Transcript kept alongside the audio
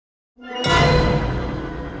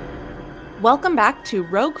Welcome back to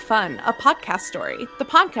Rogue Fun, a podcast story. The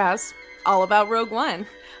podcast all about Rogue One.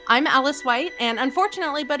 I'm Alice White, and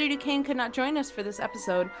unfortunately, Buddy Duquesne could not join us for this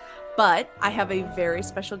episode, but I have a very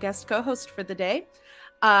special guest co-host for the day.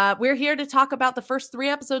 We're here to talk about the first 3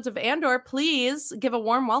 episodes of Andor. Please give a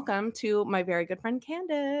warm welcome to my very good friend,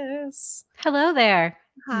 Candace. Hello there.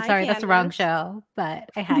 Hi, I'm sorry, Candace. That's the wrong show, but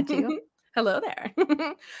I had to. Hello there.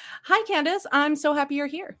 Hi, Candace. I'm so happy you're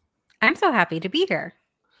here. I'm so happy to be here.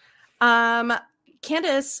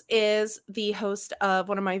 Candace is the host of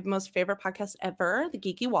one of my most favorite podcasts ever, The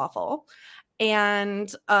Geeky Waffle,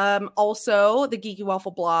 and also the Geeky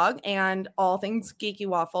Waffle blog and all things Geeky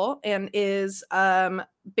Waffle, and is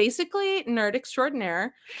basically nerd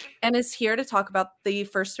extraordinaire, and is here to talk about the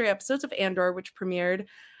first 3 episodes of Andor, which premiered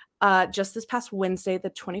just this past Wednesday, the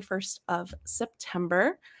 21st of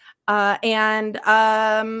September. So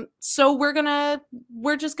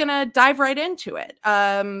we're just gonna dive right into it.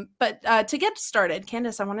 But to get started,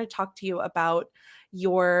 Candace, I want to talk to you about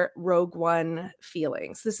your Rogue One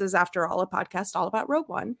feelings. This is, after all, a podcast all about Rogue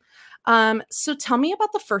One. So tell me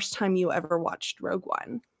about the first time you ever watched Rogue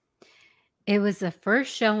One. It was the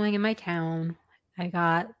first showing in my town. I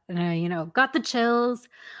got the chills,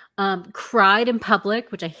 cried in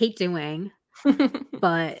public, which I hate doing,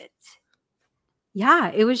 but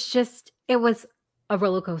yeah, it was a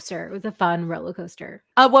roller coaster. It was a fun roller coaster.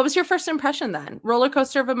 What was your first impression then? Roller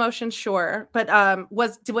coaster of emotions, sure, but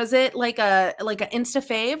was it like a insta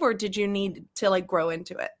fave, or did you need to like grow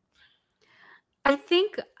into it? I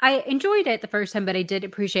think I enjoyed it the first time, but I did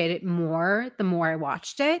appreciate it more the more I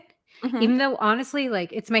watched it. Mm-hmm. Even though, honestly,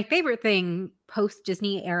 like, it's my favorite thing post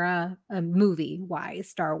Disney era movie wise,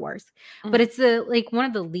 Star Wars. Mm-hmm. But it's one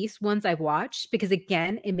of the least ones I've watched because,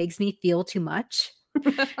 again, it makes me feel too much.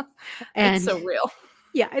 And it's so real.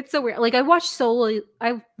 Yeah, it's so weird. Like, I've watched Solo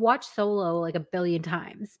like a billion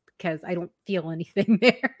times because I don't feel anything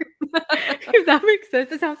there. If that makes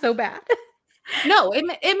sense. It sounds so bad. No,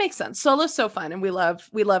 it makes sense. Solo's so fun, and we love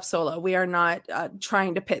Solo. We are not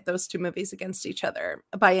trying to pit those 2 movies against each other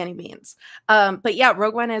by any means. But yeah,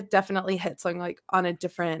 Rogue One has definitely hit something like on a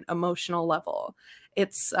different emotional level.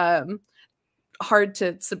 It's hard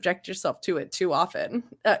to subject yourself to it too often,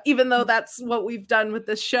 even though that's what we've done with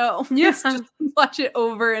this show. Yes, just watch it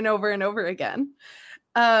over and over and over again.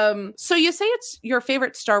 So you say it's your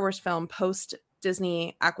favorite Star Wars film post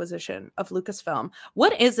Disney acquisition of Lucasfilm.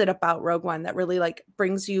 What is it about Rogue One that really like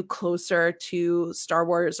brings you closer to Star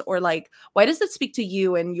Wars, or like why does it speak to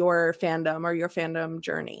you and your fandom or your fandom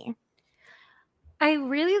journey? I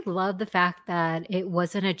really love the fact that it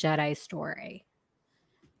wasn't a Jedi story.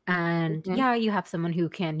 And yeah, you have someone who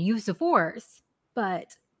can use the Force,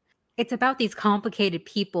 but it's about these complicated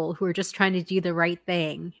people who are just trying to do the right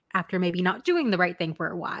thing after maybe not doing the right thing for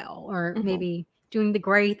a while, or maybe doing the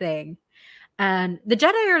gray thing. And the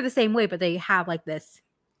Jedi are the same way, but they have like this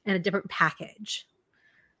in a different package.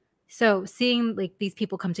 So seeing like these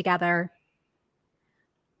people come together,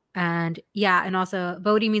 and yeah, and also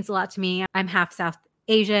Bodhi means a lot to me. I'm half South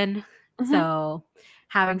Asian, so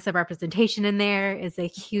having some representation in there is a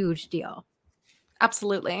huge deal.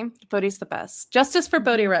 Absolutely. Bodhi's the best. Justice for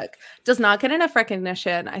Bodhi Rook does not get enough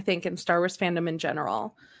recognition, I think, in Star Wars fandom in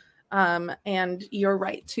general. And you're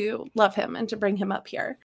right to love him and to bring him up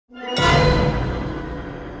here.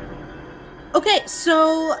 Okay,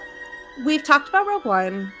 so we've talked about Rogue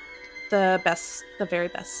One, the very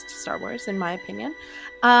best Star Wars, in my opinion.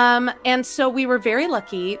 And so we were very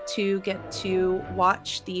lucky to get to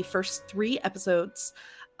watch the first 3 episodes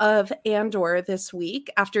of Andor this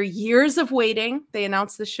week. After years of waiting, they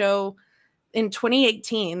announced the show in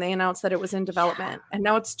 2018. They announced that it was in development, and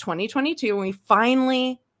now it's 2022, and we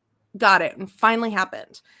finally got it, and finally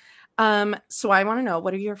happened. So I want to know,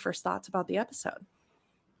 what are your first thoughts about the episode?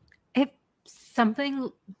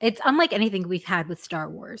 It's unlike anything we've had with Star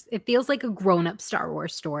Wars. It feels like a grown-up Star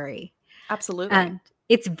Wars story. Absolutely. And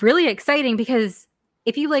it's really exciting because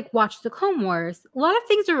if you like watch the Clone Wars, a lot of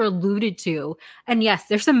things are alluded to. And yes,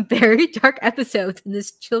 there's some very dark episodes in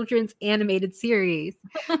this children's animated series,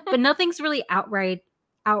 but nothing's really outrightly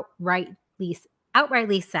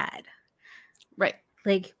said. Right.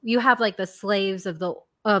 Like, you have like the slaves of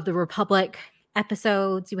the Republic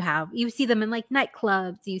episodes. You see them in like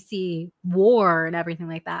nightclubs, you see war and everything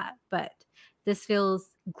like that. But this feels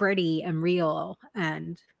gritty and real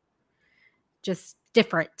and just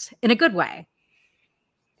different in a good way.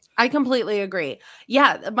 I completely agree.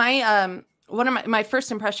 Yeah, my one of my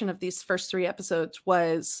first impression of these first 3 episodes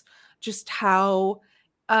was just how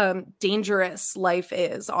dangerous life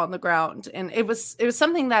is on the ground. And it was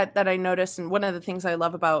something that I noticed, and one of the things I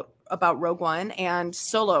love about Rogue One and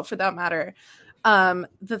Solo for that matter,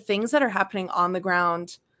 the things that are happening on the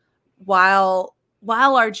ground while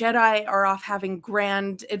our Jedi are off having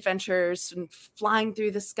grand adventures and flying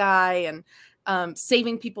through the sky and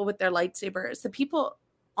saving people with their lightsabers, the people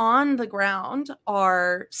on the ground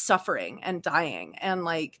are suffering and dying and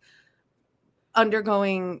like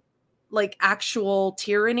undergoing like actual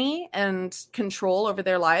tyranny and control over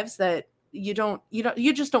their lives that you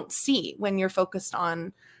just don't see when you're focused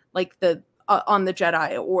on like on the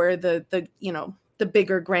Jedi or the you know, the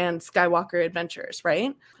bigger grand Skywalker adventures,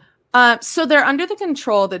 right? So they're under the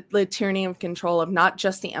control, the tyranny of control of not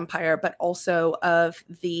just the Empire, but also of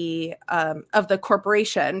the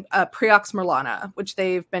corporation, Preox Morlana, which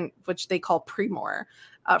they call Premor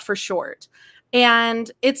for short. And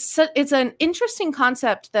it's an interesting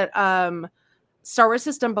concept that Star Wars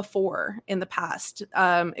has done before in the past.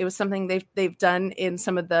 It was something they've done in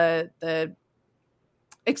some of the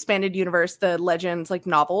expanded universe, the Legends like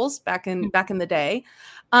novels back in the day.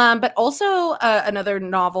 But also another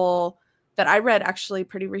novel that I read actually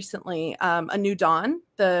pretty recently, A New Dawn,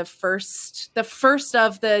 the first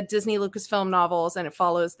of the Disney Lucasfilm novels, and it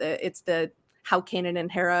follows it's the how Kanan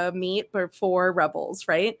and Hera meet before Rebels,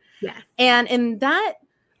 right? Yeah. And in that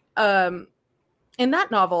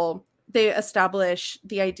novel, they establish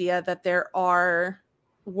the idea that there are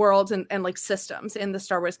worlds and like systems in the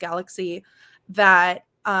Star Wars galaxy that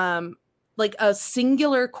like a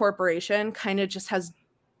singular corporation kind of just has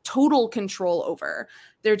total control over.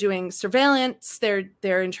 They're doing surveillance,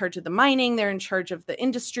 they're in charge of the mining, they're in charge of the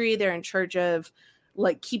industry, they're in charge of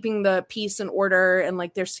like keeping the peace and order, and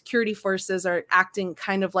like their security forces are acting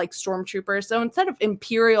kind of like stormtroopers. So instead of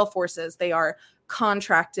imperial forces, they are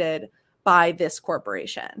contracted by this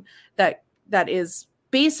corporation that is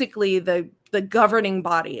basically the governing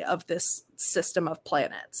body of this system of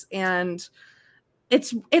planets. And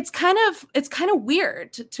it's kind of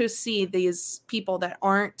weird to see these people that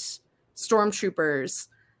aren't stormtroopers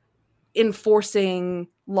enforcing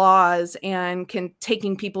laws and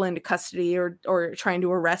taking people into custody or trying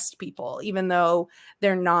to arrest people, even though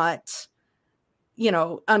they're not, you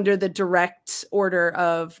know, under the direct order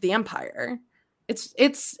of the Empire.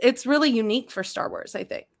 It's really unique for Star Wars, I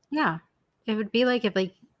think. Yeah, it would be like if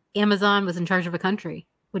like Amazon was in charge of a country,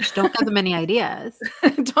 which don't give them any ideas.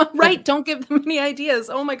 Don't give them any ideas.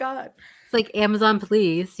 Oh my God. It's like Amazon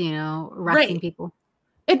police, you know, arresting people.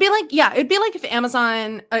 It'd be like if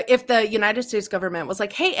Amazon, if the United States government was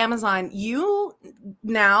like, hey, Amazon, you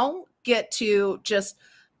now get to just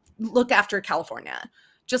look after California.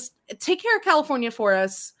 Just take care of California for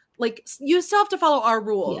us. Like, you still have to follow our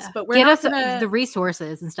rules, but we're not gonna... the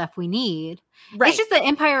resources and stuff we need. Right. It's just the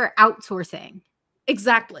Empire outsourcing.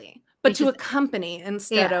 Exactly. But to a company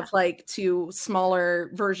instead of like to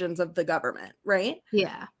smaller versions of the government, right?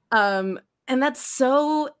 Yeah. And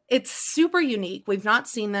it's super unique. We've not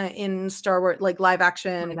seen that in Star Wars, like live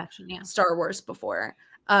action Star Wars before.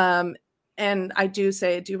 And I do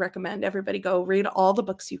recommend everybody go read all the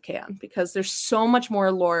books you can, because there's so much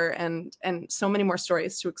more lore and so many more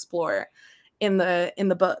stories to explore in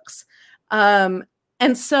the books.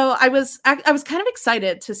 And so I was kind of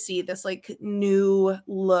excited to see this like new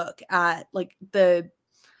look at like the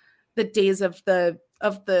days of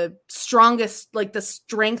the strongest, like the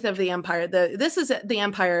strength of the Empire. This is the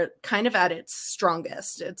Empire kind of at its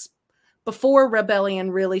strongest. It's before Rebellion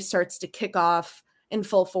really starts to kick off in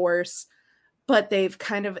full force, but they've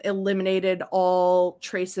kind of eliminated all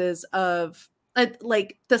traces of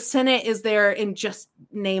like the Senate is there in just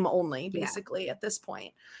name only, basically, at this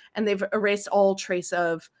point. And they've erased all trace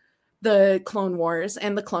of the Clone Wars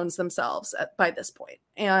and the clones themselves by this point,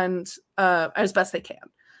 and as best they can.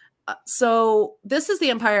 So this is the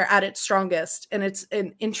Empire at its strongest, and it's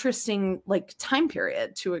an interesting like time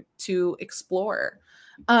period to explore.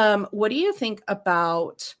 What do you think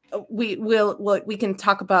about? We can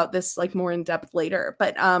talk about this like more in depth later,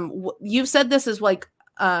 but you've said this is like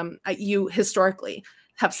you historically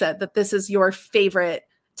have said that this is your favorite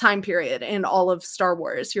time period in all of Star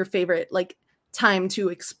Wars, your favorite like time to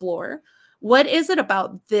explore. What is it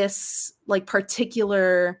about this like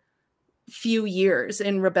particular few years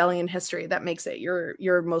in Rebellion history that makes it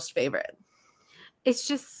your most favorite? It's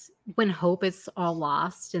just when hope is all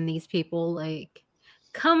lost and these people like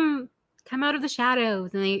come out of the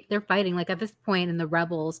shadows, and they're fighting. Like at this point in the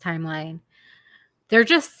Rebels timeline, they're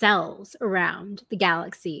just cells around the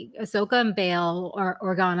galaxy. Ahsoka and Bail or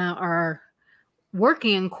Organa are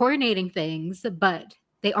working and coordinating things, but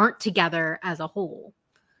they aren't together as a whole.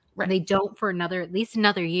 Right. They don't for at least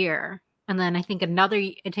another year And then I think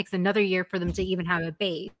it takes another year for them to even have a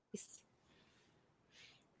base.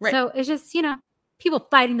 Right. So it's just, people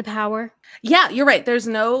fighting the power. Yeah, you're right. There's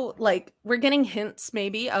no, like, we're getting hints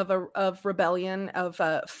maybe of rebellion, of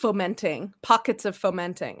fomenting, pockets of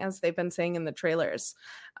fomenting, as they've been saying in the trailers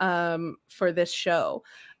for this show.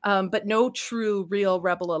 But no true, real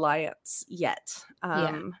rebel alliance yet.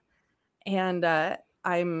 And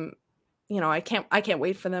I'm, I can't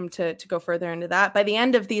wait for them to go further into that. By the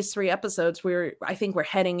end of these 3 episodes, I think we're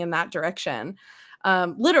heading in that direction.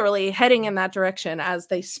 Literally heading in that direction as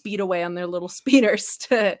they speed away on their little speeders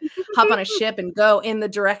to hop on a ship and go in the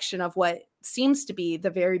direction of what seems to be the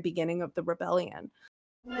very beginning of the rebellion.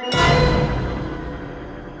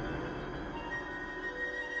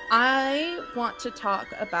 I want to talk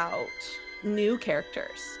about new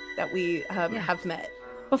characters that we have met.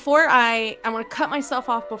 Before I want to cut myself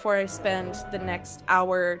off before I spend the next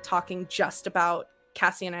hour talking just about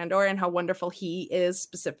Cassian Andor and how wonderful he is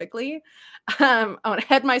specifically. I want to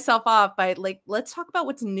head myself off by let's talk about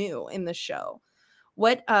what's new in the show.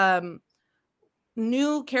 What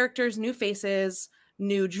new characters, new faces,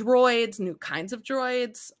 new droids, new kinds of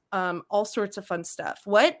droids, all sorts of fun stuff.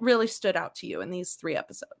 What really stood out to you in these 3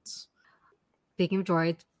 episodes? Speaking of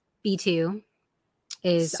droids, B2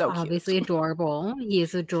 is so obviously cute. Adorable. He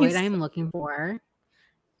is a droid I'm looking for.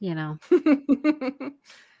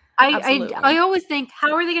 I always think,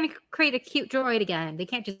 how are they going to create a cute droid again? They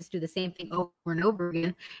can't just do the same thing over and over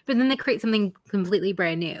again. But then they create something completely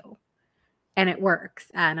brand new. And it works.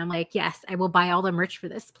 And I'm like, yes, I will buy all the merch for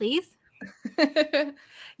this, please.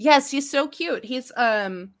 Yes, he's so cute. He's I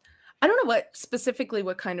don't know what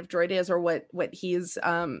kind of droid is or what he's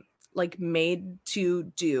made to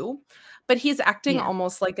do, but he's acting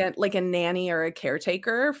almost like a nanny or a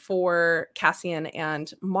caretaker for Cassian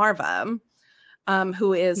and Marva.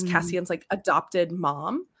 Who is Cassian's adopted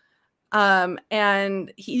mom.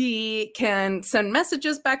 And he can send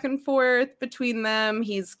messages back and forth between them.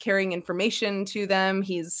 He's carrying information to them.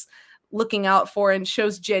 He's looking out for and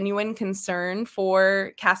shows genuine concern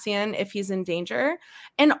for Cassian if he's in danger.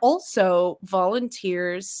 And also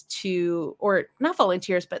volunteers or not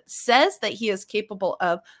volunteers, but says that he is capable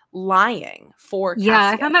of lying for Cassian. Yeah,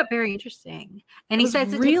 I found that very interesting. And he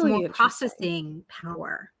says it takes more processing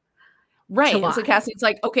power. Right. And so Cassian's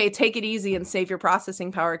like, okay, take it easy and save your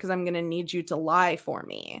processing power because I'm going to need you to lie for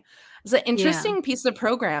me. It's an interesting piece of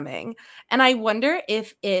programming. And I wonder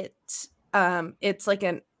if it's he's like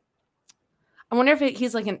an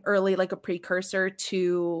early, like a precursor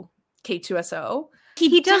to K2SO.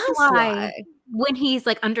 He does lie when he's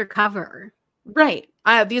like undercover. Right.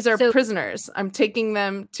 These are prisoners. I'm taking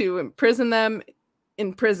them to imprison them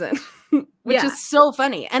in prison, which is so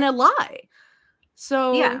funny and a lie.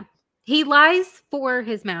 So yeah. He lies for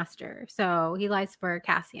his master. So he lies for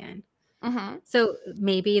Cassian. Mm-hmm. So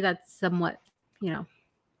maybe that's somewhat,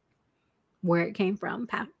 where it came from.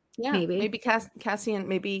 Yeah, maybe Cassian,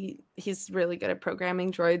 maybe he's really good at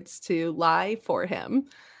programming droids to lie for him.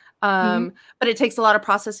 But it takes a lot of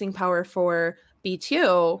processing power for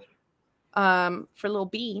B2, for little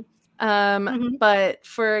B. But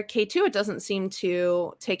for K2, it doesn't seem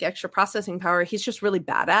to take extra processing power. He's just really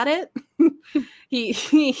bad at it.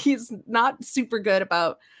 He's not super good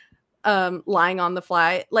about lying on the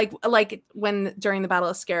fly. Like when during the Battle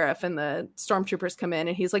of Scarif and the stormtroopers come in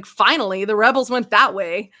and he's like, finally, the rebels went that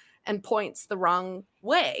way, and points the wrong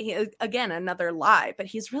way. Again, another lie, but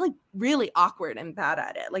he's really, really awkward and bad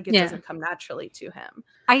at it. Like it doesn't come naturally to him.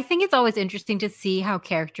 I think it's always interesting to see how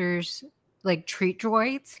characters treat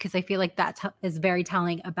droids, because I feel like that is very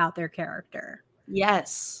telling about their character.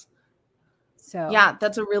 Yes. So yeah,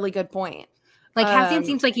 that's a really good point. Cassian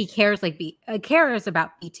seems like he cares cares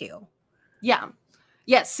about B2. Yeah.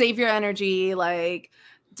 Yes, save your energy,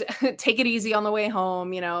 take it easy on the way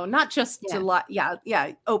home, not just to lie.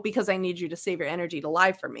 Yeah. Oh, because I need you to save your energy to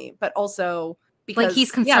lie for me, but also because he's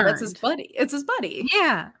concerned. Yeah, that's his buddy. It's his buddy.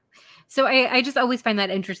 Yeah. So I just always find that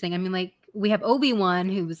interesting. I mean, we have Obi-Wan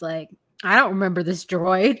who's like, I don't remember this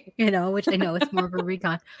droid, which I know it's more of a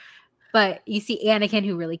recon. But you see Anakin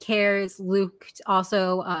who really cares. Luke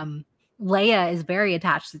also, Leia is very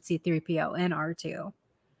attached to C-3PO and R2.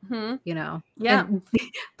 Yeah.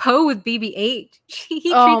 Poe with BB-8.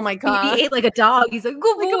 Oh my god, BB-8 like a dog. He's a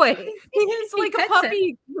good boy. He's like a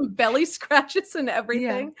puppy. Belly scratches and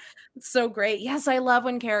everything. Yeah. It's so great. Yes, I love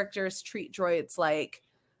when characters treat droids like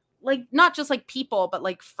not just like people, but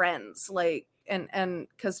like friends. And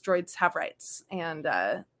because droids have rights, and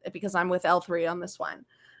because I'm with L3 on this one.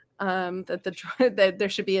 That there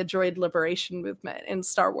should be a droid liberation movement in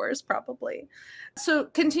Star Wars, probably. So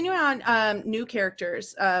continuing on, new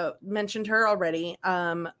characters, mentioned her already.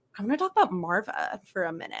 I want to talk about Marva for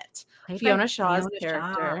a minute. Played by Fiona Shaw's Fiona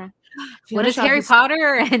Shaw. character. What Fiona does Shaw, Harry who's-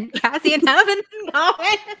 Potter and Cassian have in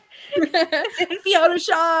common? Fiona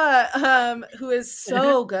Shaw, who is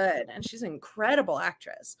so good, and she's an incredible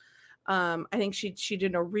actress. I think she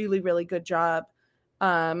did a really, really good job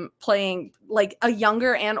playing like a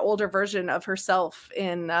younger and older version of herself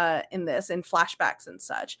in this, in flashbacks and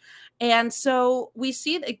such. And so we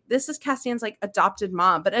see that this is Cassian's like adopted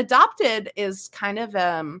mom, but adopted is kind of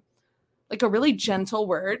like a really gentle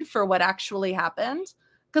word for what actually happened,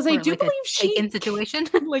 because I do like believe she situation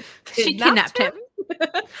like she kidnapped him.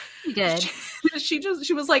 She did.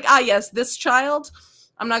 She was like, yes, this child,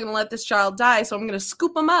 I'm not gonna let this child die, so I'm gonna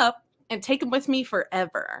scoop him up and take him with me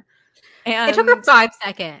forever. And it took her 5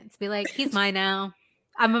 seconds to be like, he's mine now.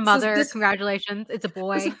 I'm a mother. Congratulations. It's a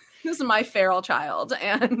boy. This is my feral child,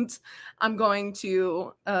 and I'm going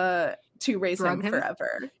to raise him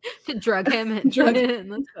forever. To drug him and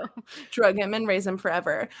let's go. Drug him and raise him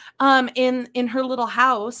forever. In her little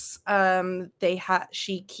house,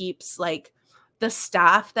 she keeps like the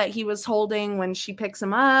staff that he was holding when she picks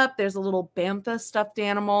him up. There's a little bantha stuffed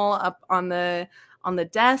animal up on the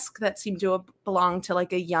desk that seemed to belong to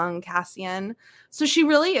like a young Cassian. So she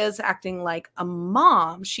really is acting like a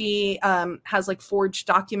mom. She has like forged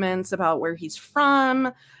documents about where he's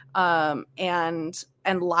from, and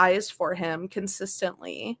lies for him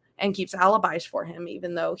consistently and keeps alibis for him,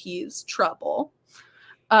 even though he's trouble.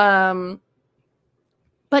 But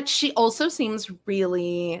she also seems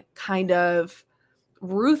really kind of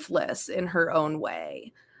ruthless in her own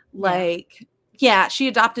way. Like, yeah, she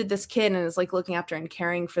adopted this kid and is like looking after and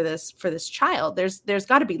caring for this child. There's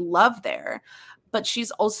got to be love there, but she's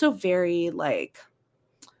also very like,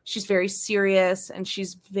 she's very serious, and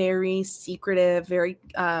she's very secretive, very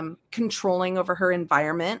controlling over her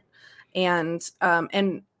environment, and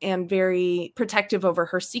very protective over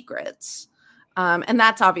her secrets. And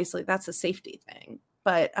that's obviously, that's a safety thing.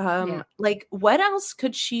 But like, what else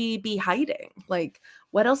could she be hiding? Like,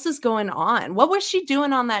 what else is going on? What was she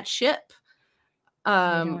doing on that ship? We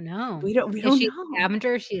don't know. We don't is she know. A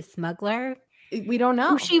scavenger? Is she a smuggler? We don't know.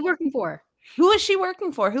 Who's she working for? Who is she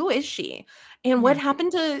working for? Who is she? And what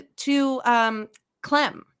happened to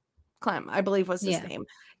Clem? Clem, I believe was his name.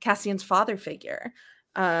 Cassian's father figure.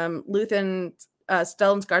 Stellan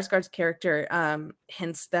Skarsgård's character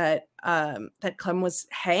hints that Clem was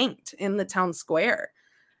hanged in the town square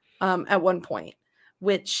at one point,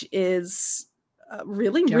 which is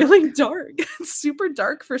really dark. Really dark. Super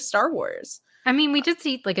dark for Star Wars. I mean, we did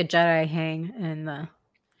see like a Jedi hang in the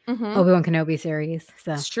Obi-Wan Kenobi series.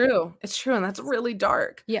 So it's true, and that's really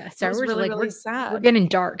dark. Yeah, Star Wars really, like really sad. We're getting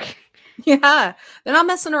dark. Yeah, they're not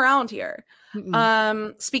messing around here.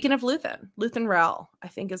 Speaking of Luthen Rael, I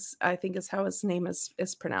think is how his name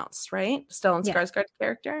is pronounced, right? Stellan Skarsgård's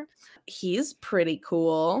character. He's pretty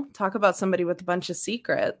cool. Talk about somebody with a bunch of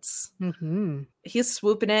secrets. He's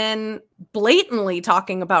swooping in, blatantly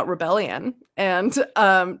talking about rebellion, and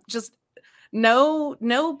just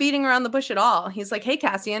no beating around the bush at all. He's like, hey,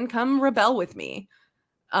 Cassian, come rebel with me.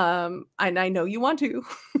 And I know you want to.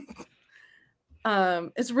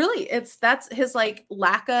 That's his like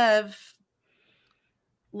lack of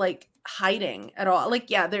like hiding at all. Like,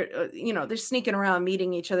 yeah, they're sneaking around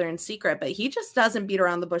meeting each other in secret, but he just doesn't beat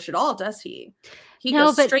around the bush at all, does he? He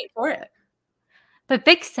goes straight for it. But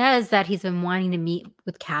Vic says that he's been wanting to meet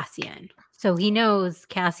with Cassian, so he knows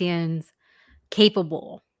Cassian's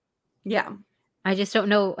capable. Yeah. I just don't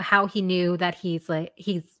know how he knew that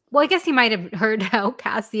well, I guess he might have heard how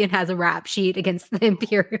Cassian has a rap sheet against the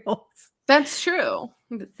Imperials. That's true.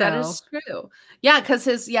 That is true. Yeah, because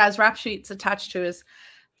his rap sheet's attached to his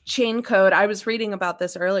chain code. I was reading about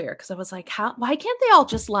this earlier because I was like, why can't they all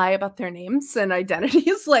just lie about their names and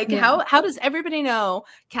identities? Like, how does everybody know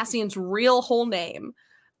Cassian's real whole name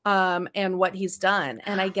and what he's done?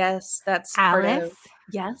 And I guess that's Alice.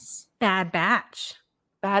 Yes. Bad Batch.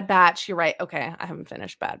 Bad Batch. You're right. Okay. I haven't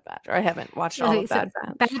finished Bad Batch, or I haven't watched all of Bad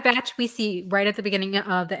Batch. Bad Batch we see right at the beginning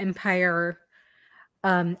of the Empire.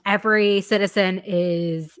 Every citizen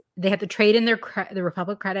they have to trade in the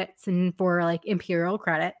Republic credits and for like Imperial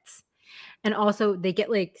credits, and also they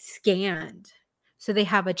get like scanned, so they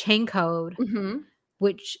have a chain code,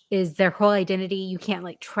 which is their whole identity. You can't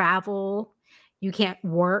like travel, you can't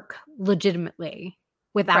work legitimately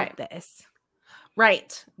without this.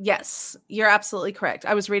 Right. Yes, you're absolutely correct.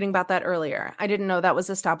 I was reading about that earlier. I didn't know that was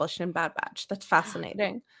established in Bad Batch. That's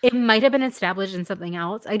fascinating. It might have been established in something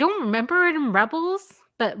else. I don't remember it in Rebels,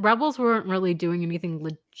 but Rebels weren't really doing anything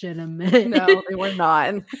legitimate. No, they were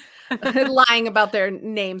not. Lying about their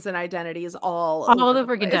names and identities all the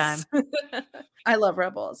over freaking time. I love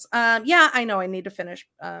Rebels. Yeah, I know I need to finish.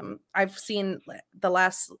 I've seen the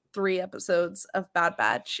last 3 episodes of Bad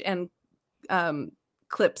Batch and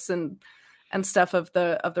clips and stuff of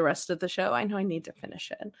the rest of the show. I know I need to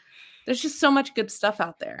finish it. There's just so much good stuff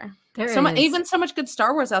out there. Even so much good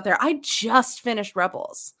Star Wars out there. I just finished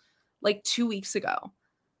Rebels like 2 weeks ago.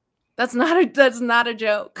 That's not a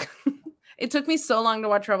joke. It took me so long to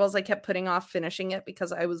watch Rebels. I kept putting off finishing it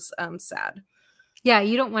because I was sad. Yeah,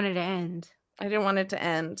 you don't want it to end. I didn't want it to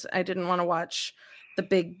end. I didn't want to watch the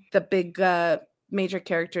big major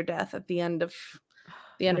character death at the end of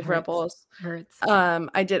Rebels. Hurts.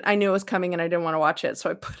 I knew it was coming and I didn't want to watch it, so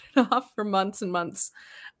I put it off for months and months.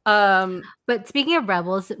 But speaking of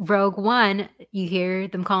Rebels, Rogue One, you hear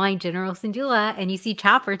them calling General Syndulla, and you see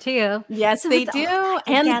Chopper too. Yes, they do.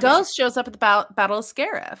 And Ghost shows up at the Battle of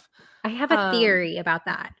Scarif. I have a theory about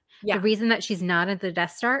that. Yeah. The reason that she's not at the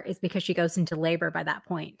Death Star is because she goes into labor by that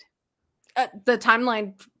point. The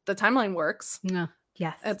timeline works. No.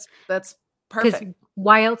 Yes. That's perfect. Because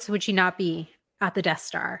why else would she not be at the Death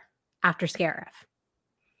Star after Scarif?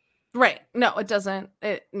 Right. No, it doesn't.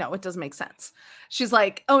 It doesn't make sense. She's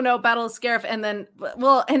like, oh no, Battle of Scarif. And then,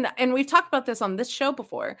 well, and we've talked about this on this show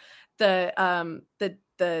before. The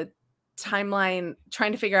timeline,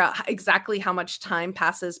 trying to figure out exactly how much time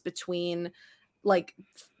passes between like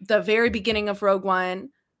the very beginning of Rogue One,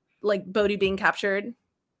 like Bodhi being captured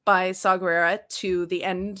by Saw Gerrera, to the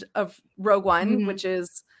end of Rogue One, which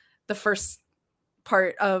is the first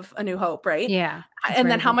part of A New Hope, right? Yeah. And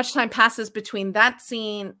then how much time passes between that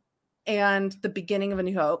scene and the beginning of A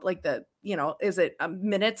New Hope, like is it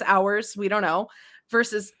minutes, hours? We don't know.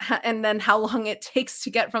 Versus, and then how long it takes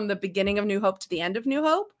to get from the beginning of New Hope to the end of New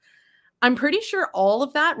Hope. I'm pretty sure all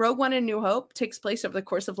of that, Rogue One and New Hope, takes place over the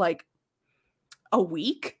course of like a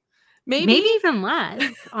week, maybe even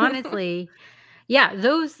less. Honestly, yeah.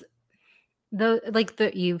 You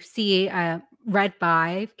see, Red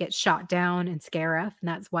 5 gets shot down in Scarif, and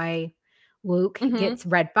that's why Luke gets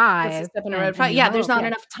Red 5. Yeah, there's not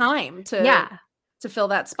enough time to fill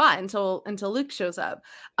that spot until Luke shows up.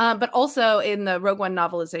 But also in the Rogue One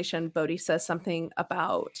novelization, Bodhi says something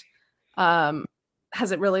about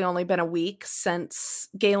has it really only been a week since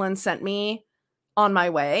Galen sent me on my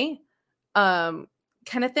way? Kind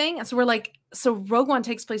of thing. And so we're like, so Rogue One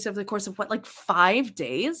takes place over the course of what, like 5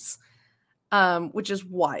 days? Which is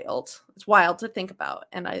wild. It's wild to think about.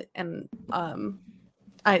 And I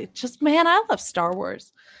love Star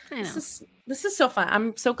Wars. I know. This is so fun.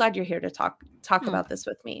 I'm so glad you're here to talk about this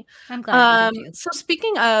with me. I'm glad. So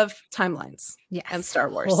speaking of timelines and Star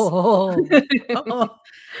Wars,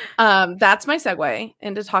 that's my segue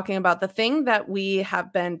into talking about the thing that we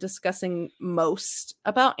have been discussing most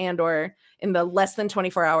about Andor in the less than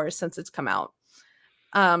 24 hours since it's come out.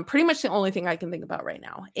 Pretty much the only thing I can think about right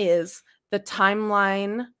now is the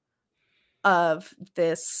timeline of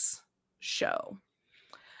this show.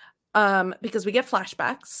 Because we get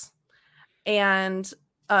flashbacks, and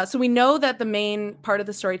so we know that the main part of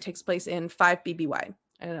the story takes place in 5 BBY,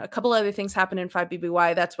 and a couple other things happen in 5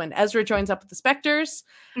 BBY. That's when Ezra joins up with the Spectres,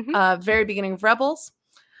 very beginning of Rebels,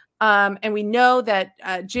 and we know that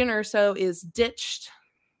Jyn Erso is ditched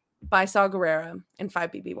by Saw Gerrera in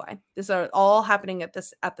 5 BBY. These are all happening at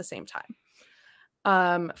the same time.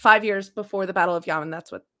 5 years before the Battle of Yavin.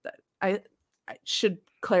 That's what I should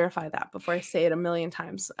clarify that before I say it a million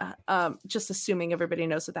times, just assuming everybody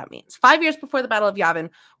knows what that means. 5 years before the Battle of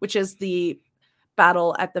Yavin, which is the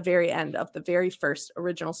battle at the very end of the very first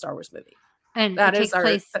original Star Wars movie. And that is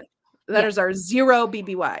our 0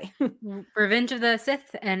 BBY. Revenge of the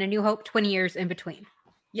Sith and A New Hope, 20 years in between.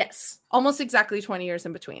 Yes, almost exactly 20 years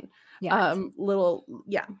in between. Yeah.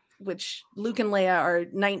 Which Luke and Leia are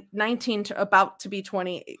 19 to about to be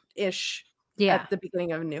 20-ish at the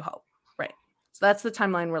beginning of A New Hope. Right. So that's the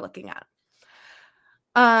timeline we're looking at.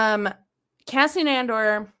 Cassian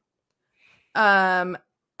Andor,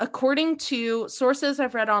 according to sources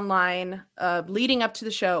I've read online, leading up to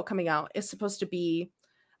the show coming out, is supposed to be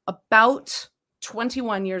about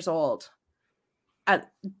 21 years old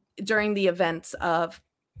during the events of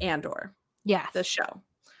Andor. Yes. The show.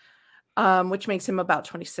 Which makes him about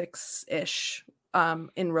 26-ish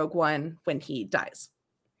in Rogue One when he dies.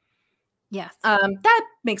 Yes. That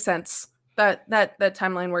makes sense. That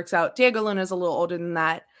timeline works out. Diego Luna is a little older than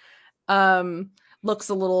that. Looks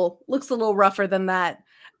a little rougher than that.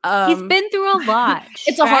 He's been through a lot.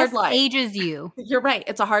 It's a hard life. Ages you. You're right.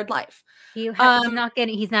 It's a hard life. He's not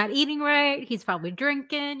eating right. He's probably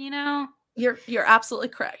drinking, You're absolutely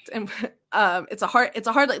correct. And it's a hard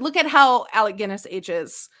like, look at how Alec Guinness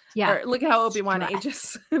ages. Yeah. Or look at how Obi-Wan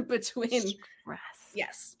ages between. Stress.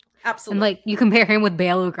 Yes, absolutely. And like you compare him with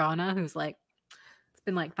Bail Organa, who's like, it's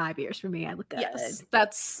been like 5 years for me. I look good. Yes,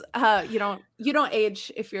 that's you don't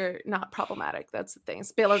age if you're not problematic. That's the thing.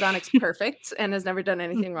 Bail Organa's perfect and has never done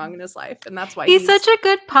anything wrong in his life, and that's why he's such a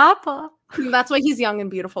good papa. That's why he's young and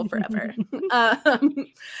beautiful forever.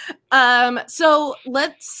 So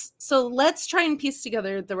let's try and piece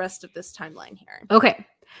together the rest of this timeline here. Okay,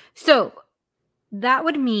 so that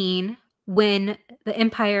would mean when the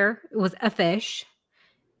Empire was a fish,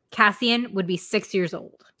 Cassian would be 6 years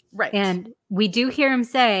old. Right. And we do hear him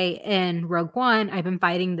say in Rogue One, I've been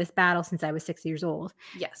fighting this battle since I was 6 years old.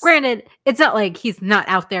 Yes. Granted, it's not like he's not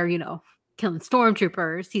out there, killing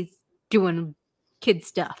stormtroopers. He's doing kid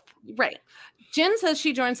stuff. Right. Jyn says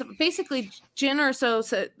she joins. Basically, Jyn Erso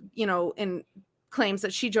said, and claims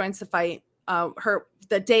that she joins the fight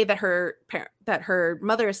the day that her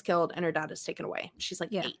mother is killed and her dad is taken away. She's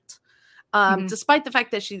like 8. Despite the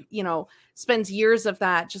fact that she, spends years of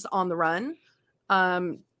that just on the run.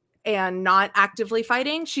 And not actively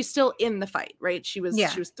fighting, she's still in the fight, right? She was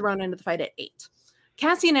thrown into the fight at 8.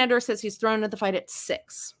 Cassian Andor says he's thrown into the fight at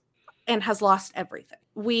 6 and has lost everything.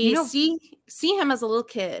 We see him as a little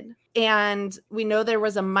kid, and we know there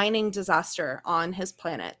was a mining disaster on his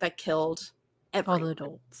planet that killed everyone. All the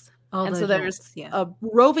adults. There's a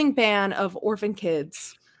roving band of orphan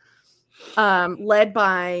kids led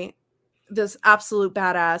by this absolute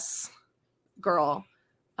badass girl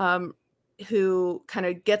who kind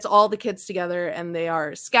of gets all the kids together, and they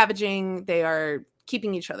are scavenging. They are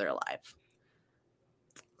keeping each other alive.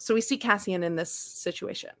 So we see Cassian in this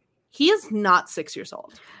situation. He is not 6 years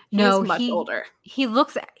old. He is much older. He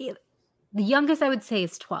looks the youngest I would say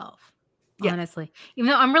is 12. Honestly, even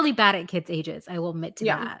though I'm really bad at kids' ages, I will admit to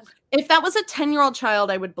that. If that was a 10-year-old child,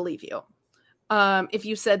 I would believe you. If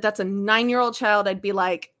you said that's a 9-year-old child, I'd be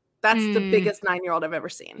like, that's the biggest 9-year-old I've ever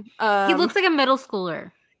seen. He looks like a middle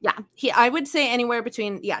schooler. Yeah, I would say anywhere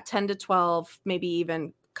between 10 to 12, maybe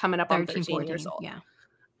even coming up 13, on 13 14, years old. Yeah.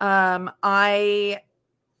 I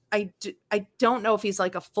don't know if he's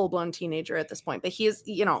like a full-blown teenager at this point, but he's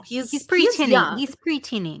pre-teening. He's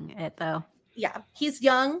pre-teening it though. Yeah, he's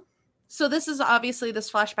young. So this is obviously,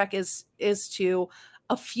 this flashback is to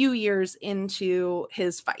a few years into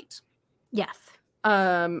his fight. Yes.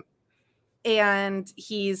 And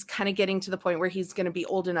he's kind of getting to the point where he's going to be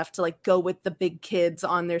old enough to like go with the big kids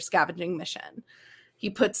on their scavenging mission. He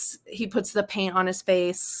puts the paint on his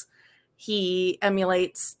face. He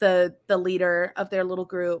emulates the leader of their little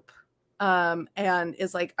group, and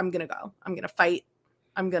is like, I'm going to go. I'm going to fight.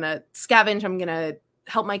 I'm going to scavenge. I'm going to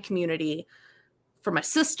help my community, for my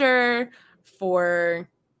sister, for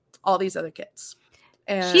all these other kids.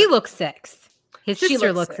 And she looks 6. His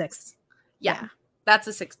sister looks 6. Yeah. That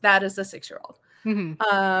is a 6-year-old.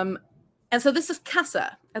 Mm-hmm. And so this is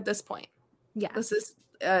Casa at this point. Yeah. This is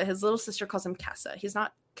his little sister calls him Casa. He's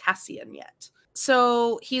not Cassian yet.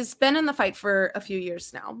 So he's been in the fight for a few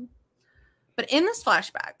years now. But in this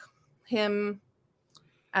flashback, him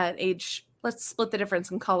at age, let's split the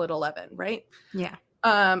difference and call it 11, right? Yeah.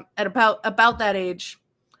 At about that age,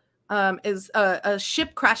 is a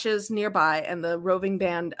ship crashes nearby, and the roving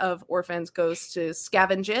band of orphans goes to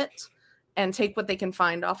scavenge it and take what they can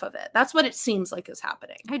find off of it. That's what it seems like is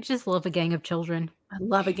happening. I just love a gang of children. I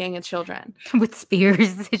love a gang of children. With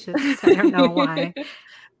spears. I don't know why.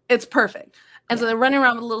 It's perfect. And so they're running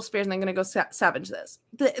around with little spears, and they're going to go savage this.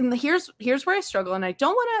 Here's where I struggle, and I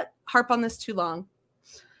don't want to harp on this too long,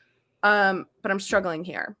 but I'm struggling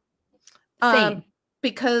here. Same.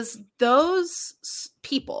 Because those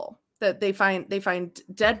people that they find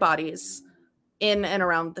dead bodies in and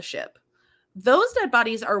around the ship. Those dead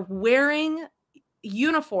bodies are wearing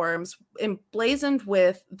uniforms emblazoned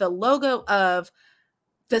with the logo of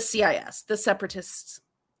the CIS, the Separatists,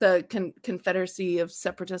 the Confederacy of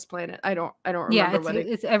Separatist Planet. I don't remember what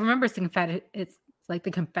it's. I remember it's like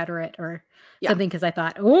the Confederate or something, because I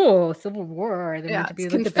thought, oh, Civil War. They want to be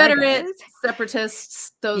like Confederate,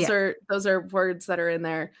 Separatists. Those are words that are in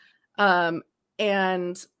there, and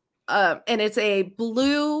it's a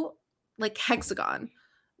blue like hexagon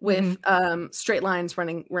with straight lines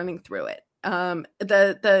running through it.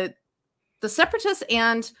 The Separatists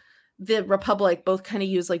and the Republic both kind of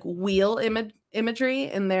use like wheel imagery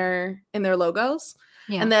in their logos,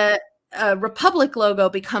 and the Republic logo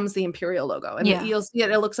becomes the Imperial logo, and you'll see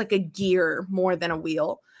it looks like a gear more than a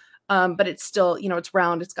wheel, but it's still, it's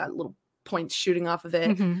round, it's got little points shooting off of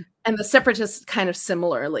it, and the Separatists kind of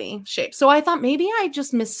similarly shaped. So I thought maybe I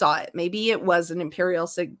just missaw it. Maybe it was an Imperial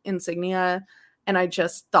insignia, and I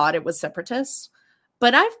just thought it was separatists.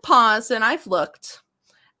 But I've paused and I've looked,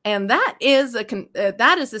 and that is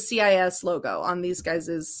the CIS logo on these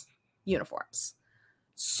guys' uniforms.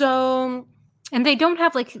 So, and they don't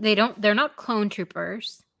have they're not clone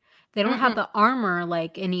troopers. They don't have the armor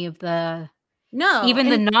like any of the even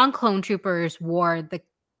the non-clone troopers wore the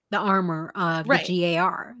armor of the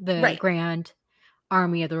GAR, the Grand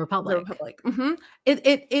Army of the Republic.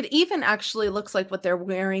 It even actually looks like what they're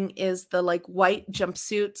wearing is the like white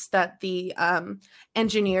jumpsuits that the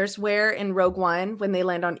engineers wear in Rogue One when they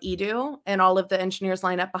land on Edu, and all of the engineers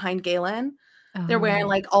line up behind Galen. They're wearing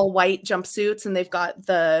like all white jumpsuits, and they've got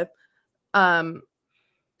the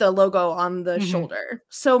logo on the shoulder.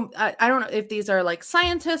 So I don't know if these are like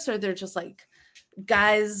scientists or they're just like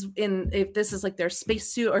guys if this is like their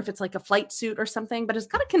spacesuit or if it's like a flight suit or something, but it's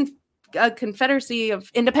got a Confederacy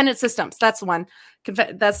of Independent Systems. That's the one.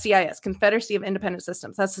 That's CIS, Confederacy of Independent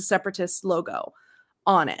Systems. That's the separatist logo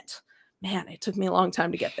on it. Man, it took me a long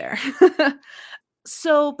time to get there.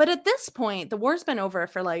 So, but at this point, the war's been over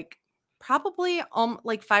for like probably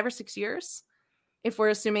like 5 or 6 years. If we're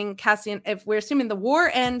assuming the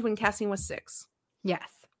war ended when Cassian was 6. Yes.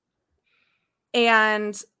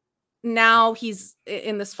 And now he's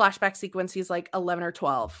in this flashback sequence, he's like 11 or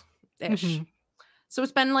 12-ish. So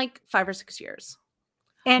it's been like 5 or 6 years.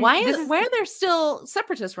 And why are there still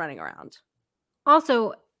separatists running around?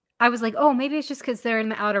 Also, I was like, oh, maybe it's just because they're in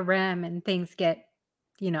the Outer Rim and things get,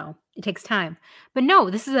 it takes time. But no,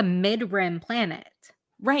 this is a mid-rim planet.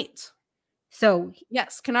 Right. So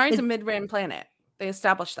yes, Kenari's a mid-rim planet. They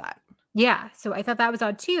established that. Yeah. So I thought that was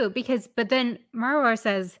odd too, but then Marwar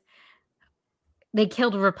says they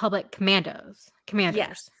killed Republic commanders.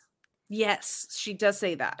 Yes, she does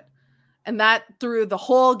say that. And that threw the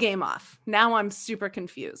whole game off. Now I'm super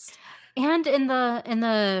confused. And in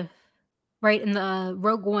the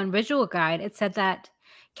Rogue One visual guide, it said that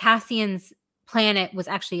Cassian's planet was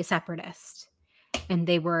actually a separatist and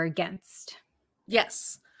they were against.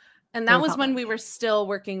 Yes. And that was when we were still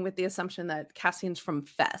working with the assumption that Cassian's from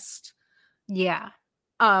Fest. Yeah.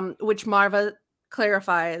 Which Marva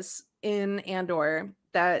clarifies in Andor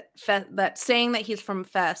that saying that he's from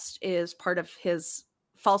Fest is part of his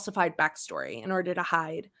falsified backstory in order to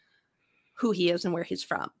hide who he is and where he's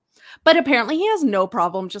from. But apparently he has no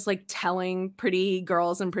problem just like telling pretty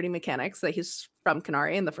girls and pretty mechanics that he's from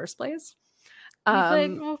Kenari in the first place. He's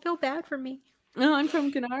like, oh, feel bad for me. No, I'm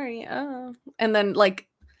from Kenari. Oh. And then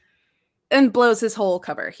and blows his whole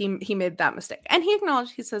cover. He made that mistake. And he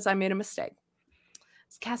acknowledged, he says, I made a mistake.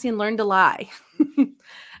 Cassian learned to lie.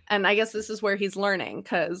 And I guess this is where he's learning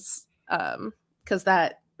because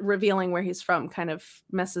that revealing where he's from kind of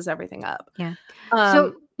messes everything up. Yeah.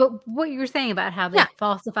 But what you were saying about how they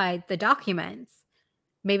falsified the documents,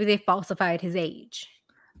 maybe they falsified his age.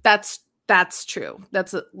 That's true.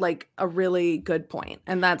 That's a really good point.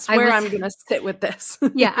 And that's where I'm going to sit with this.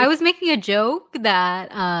 Yeah. I was making a joke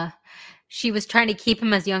that she was trying to keep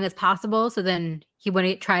him as young as possible. So then he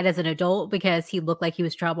wouldn't get tried as an adult because he looked like he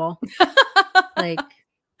was trouble.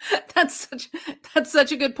 That's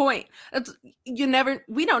such a good point.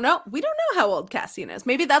 We don't know how old Cassian is.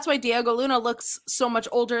 Maybe that's why Diego Luna looks so much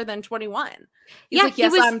older than 21.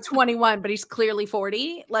 I'm 21, but he's clearly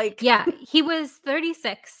 40. Yeah, he was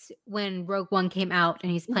 36 when Rogue One came out,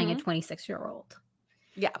 and he's playing a 26-year-old.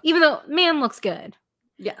 Yeah, even though man looks good.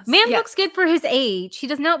 Yes, looks good for his age. He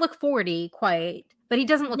does not look 40 quite, but he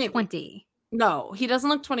doesn't look 20. No, he doesn't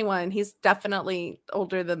look 21. He's definitely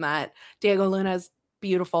older than that. Diego Luna is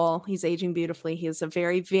beautiful. He's aging beautifully. He is a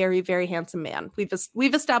very, very, very handsome man.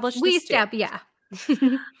 We've established this too. Yeah.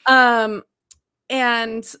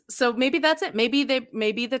 And so maybe that's it. Maybe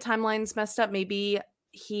the timeline's messed up. Maybe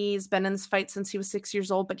he's been in this fight since he was 6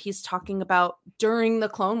 years old, but he's talking about during the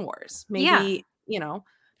Clone Wars. Maybe,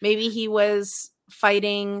 maybe he was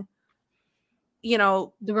fighting,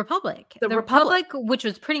 the Republic. The Republic, which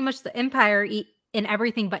was pretty much the Empire in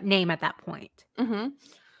everything but name at that point. Mm-hmm.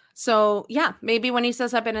 So yeah, maybe when he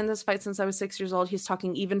says I've been in this fight since I was 6 years old, he's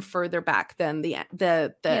talking even further back than the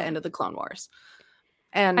end of the Clone Wars.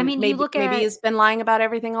 And I mean, maybe he's been lying about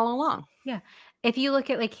everything all along. Yeah. If you look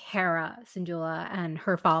at Hera Syndulla and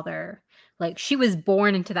her father, she was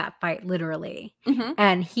born into that fight literally. Mm-hmm.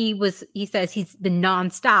 And he says he's been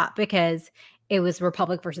nonstop because it was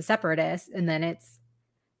Republic versus Separatists, and then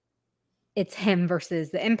it's him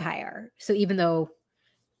versus the Empire. So even though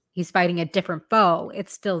he's fighting a different foe,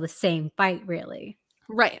 it's still the same fight, really.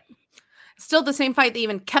 Right. Still the same fight. They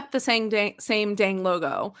even kept the same dang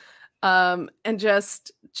logo, and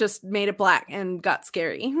just made it black and got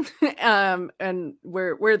scary. And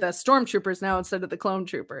we're the stormtroopers now instead of the clone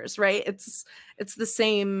troopers, right? It's the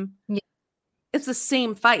same. Yeah. it's the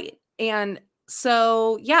same fight. And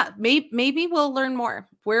so, yeah, maybe we'll learn more.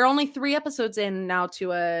 We're only 3 episodes in now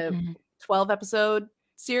to a 12 episode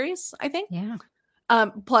series, I think. Yeah.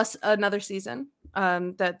 Plus another season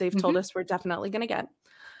that they've told us we're definitely going to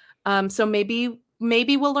get. So maybe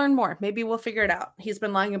we'll learn more. Maybe we'll figure it out. He's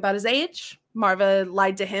been lying about his age. Marva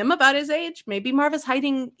lied to him about his age. Maybe Marva's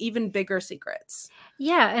hiding even bigger secrets.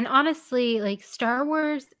 Yeah, and honestly, like Star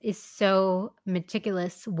Wars is so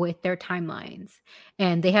meticulous with their timelines,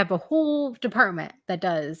 and they have a whole department that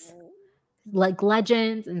does like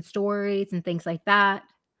legends and stories and things like that.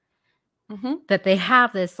 That they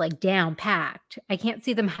have this like down packed. I can't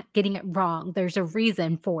see them getting it wrong. There's a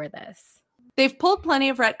reason for this. They've pulled plenty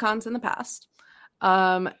of retcons in the past.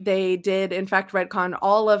 They did, in fact, retcon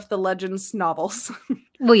all of the Legends novels.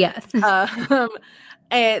 Well, yes.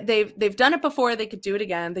 And they've done it before. They could do it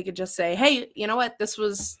again. They could just say, "Hey, you know what? This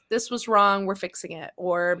was wrong. We're fixing it."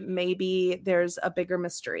 Or maybe there's a bigger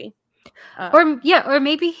mystery. Or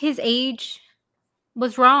maybe his age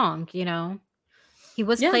was wrong. You know, he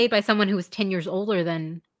was played by someone who was 10 years older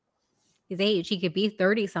than his age. He could be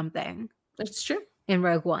 30 something. That's true. In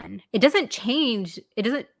Rogue One, it doesn't change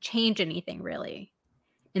anything really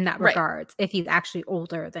in that regards if he's actually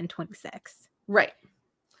older than 26. Right.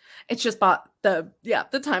 It's just the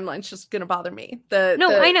timeline's just gonna bother me. I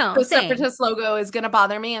know the Separatist logo is gonna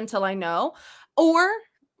bother me until I know, or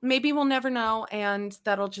maybe we'll never know, and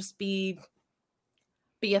that'll just be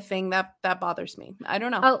a thing that bothers me. I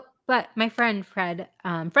don't know. Oh, but my friend Fred the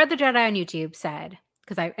Jedi on YouTube said,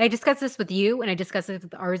 because I discussed this with you and I discussed it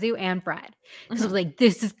with Arzu and Fred, because I was like,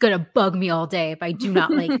 this is gonna bug me all day if I do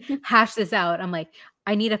not like hash this out. I'm like,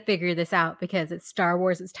 I need to figure this out because it's Star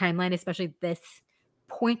Wars, it's timeline, especially this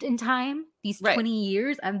point in time, these 20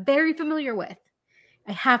 years I'm very familiar with.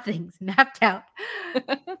 I have things mapped out.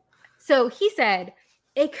 So he said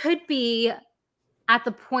it could be at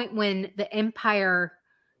the point when the Empire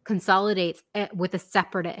consolidates with a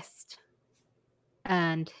Separatist,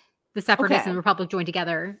 and the Separatists and Republic join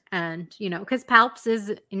together, and you know, because Palps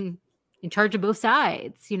is in charge of both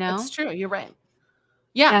sides, you know. It's true, you're right.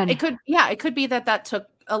 Yeah, it could be that took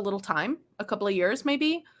a little time, a couple of years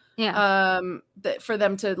maybe. Yeah. For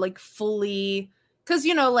them to like fully, because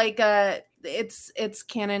you know, like it's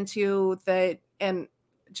canon too that, and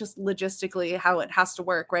just logistically how it has to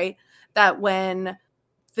work, right? That when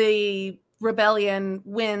the rebellion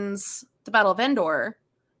wins the Battle of Endor,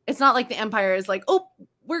 it's not like the Empire is like, oh,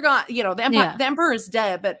 we're gone. You know, the Emperor is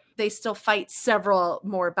dead, but they still fight several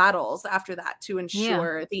more battles after that to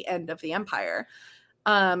ensure the end of the Empire,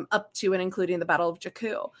 up to and including the Battle of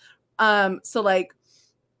Jakku. So like,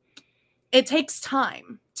 it takes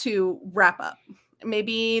time to wrap up.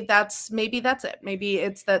 Maybe that's it.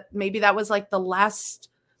 Maybe that was like the last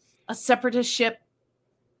a Separatist ship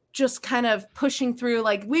just kind of pushing through,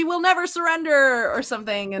 like, we will never surrender or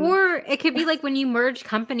something. Or it could be like when you merge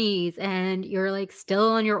companies and you're like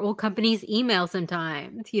still on your old company's email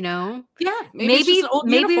sometimes, you know? Yeah. Maybe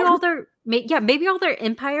all their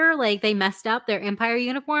Empire, like they messed up their Empire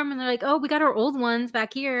uniform and they're like, oh, we got our old ones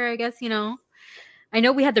back here. I guess, you know, I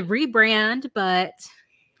know we had the rebrand, but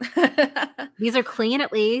these are clean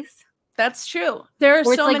at least. That's true. There are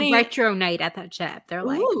so many retro night at that ship. They're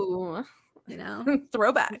like, ooh, you know,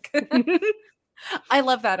 throwback. I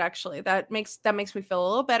love that, actually. That makes me feel a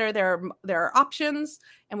little better. There are options,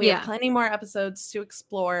 and we have plenty more episodes to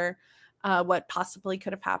explore what possibly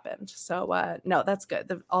could have happened. So no, that's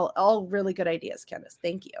good. All really good ideas, Candace.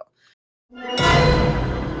 Thank you.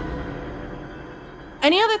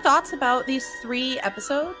 Any other thoughts about these 3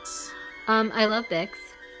 episodes? I love Bix.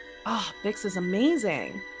 Oh, Bix is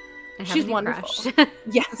amazing. She's wonderful.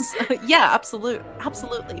 Yes. Yeah,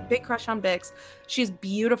 absolutely. Big crush on Bix. She's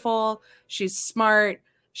beautiful. She's smart.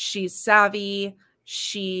 She's savvy.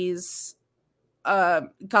 She's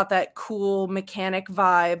got that cool mechanic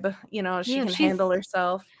vibe. You know, she can handle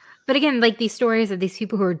herself. But again, like these stories of these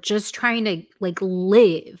people who are just trying to like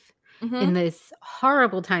live in this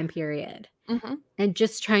horrible time period and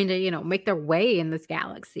just trying to, you know, make their way in this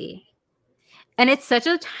galaxy. And it's such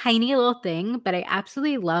a tiny little thing, but I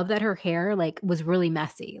absolutely love that her hair like was really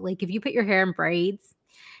messy. Like if you put your hair in braids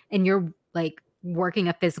and you're like working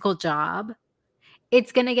a physical job,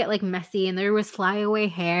 it's going to get like messy, and there was flyaway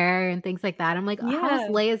hair and things like that. I'm like, how is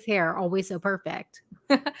Leia's hair always so perfect?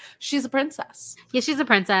 She's a princess. Yeah, she's a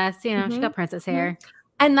princess. You know, she got princess hair.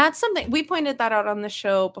 And that's something we pointed that out on the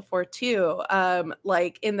show before too.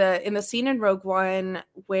 Like in the scene in Rogue One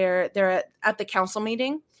where they're at the council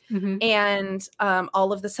meeting. And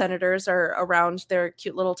all of the senators are around their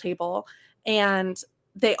cute little table, and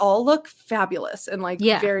they all look fabulous and like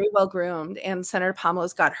Yeah. very well groomed. And Senator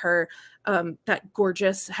Pamela's got her that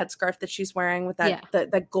gorgeous headscarf that she's wearing with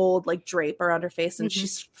that gold like drape around her face, and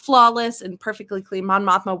she's flawless and perfectly clean. Mon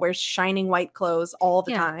Mothma wears shining white clothes all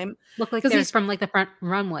the time. Look like they're from like the front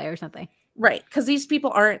runway or something. Right, because these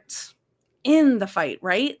people aren't in the fight,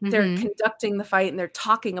 right? They're conducting the fight and they're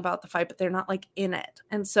talking about the fight, but they're not like in it.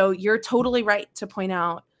 And so you're totally right to point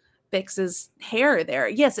out Bix's hair there.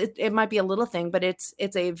 Yes, it might be a little thing, but it's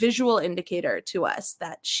a visual indicator to us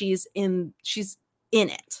that she's in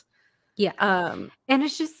it. Yeah. And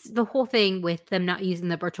it's just the whole thing with them not using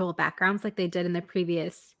the virtual backgrounds like they did in the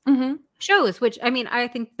previous shows, which, I mean, I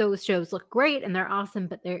think those shows look great and they're awesome,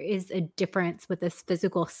 but there is a difference with this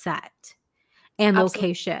physical set and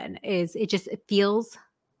location. It just feels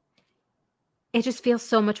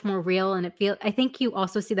so much more real. And I think you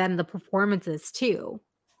also see that in the performances too.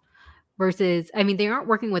 Versus, I mean, they aren't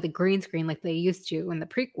working with a green screen like they used to in the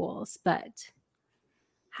prequels, but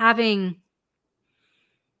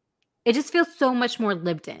it just feels so much more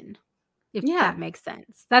lived in, if that makes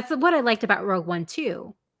sense. That's what I liked about Rogue One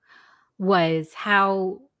too, was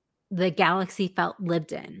how the galaxy felt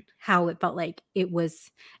lived in, how it felt like it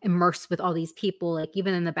was immersed with all these people, like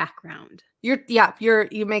even in the background. You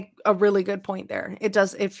make a really good point there.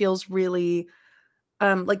 It feels really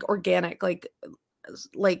like organic,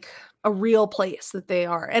 like a real place that they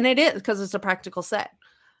are. And it is, because it's a practical set.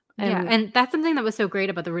 And that's something that was so great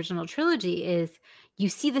about the original trilogy is you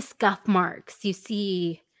see the scuff marks, you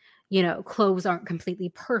see, clothes aren't completely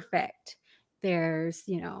perfect. There's,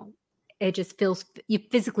 it just feels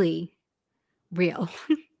physically real.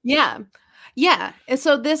 Yeah. And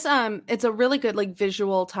so this, it's a really good like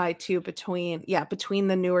visual tie too between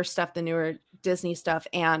the newer stuff, the newer Disney stuff,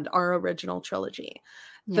 and our original trilogy.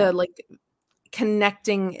 The like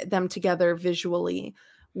connecting them together visually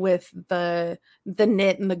with the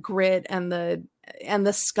knit and the grit and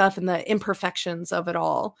the scuff and the imperfections of it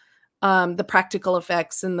all, the practical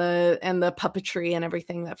effects and the puppetry and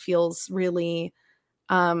everything that feels really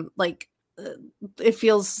it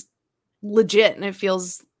feels legit and it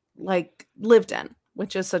feels like lived in,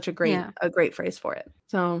 which is such a great phrase for it.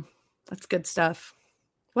 So that's good stuff.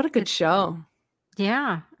 What a good show.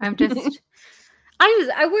 Yeah, I'm just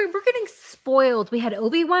we're getting spoiled. We had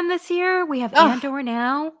Obi-Wan this year. We have Andor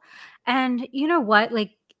now. And you know what?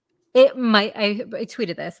 Like, I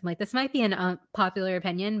tweeted this. I'm like, this might be an unpopular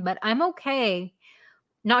opinion, but I'm okay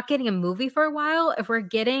not getting a movie for a while if we're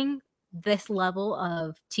getting this level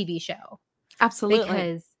of TV show. Absolutely.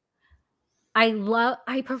 Because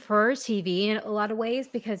I prefer TV in a lot of ways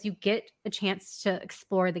because you get a chance to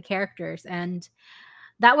explore the characters. And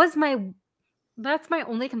that's my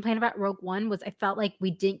only complaint about Rogue One was I felt like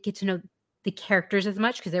we didn't get to know the characters as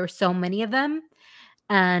much because there were so many of them.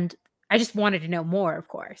 And I just wanted to know more, of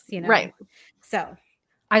course, Right. So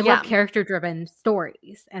I love character-driven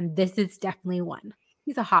stories, and this is definitely one.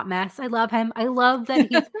 He's a hot mess. I love him. I love that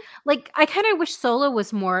he's like, I kind of wish Solo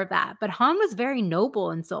was more of that, but Han was very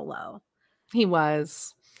noble in Solo. He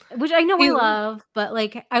was. Which I know I love, but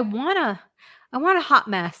like I want a hot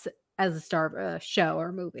mess as a star of a show or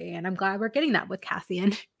a movie, and I'm glad we're getting that with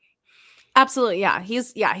Cassian. Absolutely, yeah.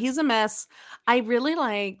 He's a mess. I really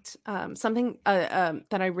liked something that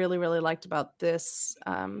I really, really liked about this.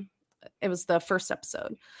 It was the first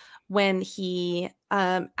episode when he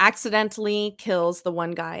accidentally kills the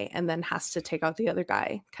one guy and then has to take out the other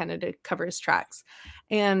guy kind of to cover his tracks.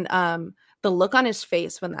 And the look on his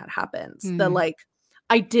face when that happens, the like,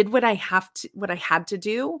 I did what I had to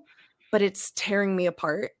do, but it's tearing me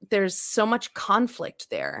apart. There's so much conflict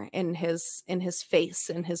there in his face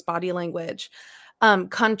and his body language.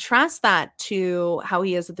 Contrast that to how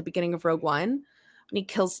he is at the beginning of Rogue One. When he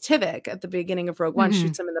kills Tivik at the beginning of Rogue One,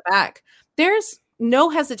 shoots him in the back. There's no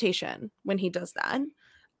hesitation when he does that.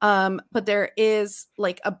 But there is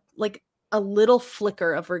like a little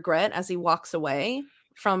flicker of regret as he walks away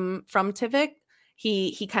from Tivik.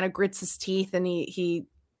 He kind of grits his teeth and he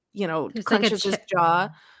clenches his jaw.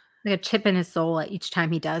 Like a chip in his soul at each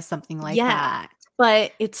time he does something like that.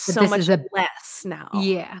 But it's so much less now.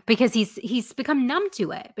 Yeah, because he's become numb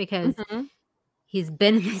to it because he's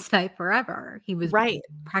been in this fight forever. He was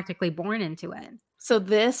practically born into it. So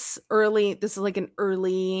this is like an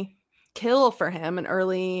early kill for him, an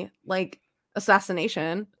early like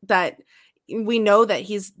assassination that we know that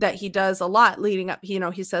he does a lot leading up.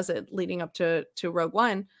 He says it leading up to Rogue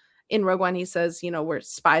One. In Rogue One, he says, we're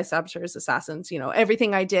spies, saboteurs, assassins.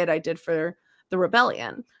 Everything I did for the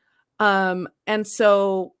rebellion. And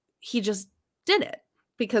so he just did it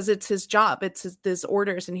because it's his job. It's his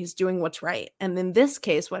orders and he's doing what's right. And in this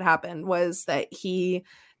case, what happened was that he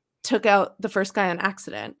took out the first guy on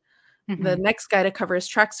accident, the next guy to cover his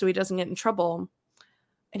tracks so he doesn't get in trouble.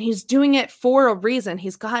 And he's doing it for a reason.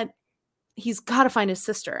 He's got to find his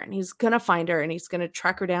sister, and he's going to find her, and he's going to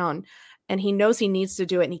track her down. And he knows he needs to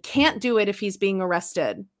do it, and he can't do it if he's being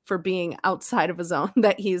arrested for being outside of a zone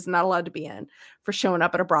that he's not allowed to be in, for showing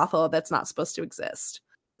up at a brothel that's not supposed to exist.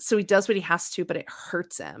 So he does what he has to, but it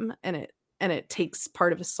hurts him, and it takes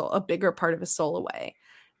part of his soul, a bigger part of his soul, away.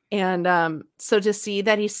 And so to see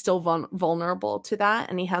that he's still vulnerable to that,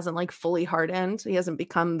 and he hasn't like fully hardened, he hasn't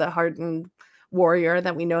become the hardened warrior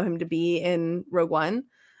that we know him to be in Rogue One,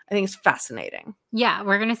 I think it's fascinating. Yeah,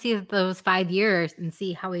 we're going to see those 5 years and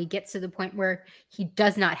see how he gets to the point where he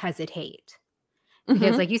does not hesitate.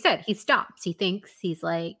 Because like you said, he stops. He thinks, he's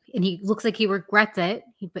like, and he looks like he regrets it,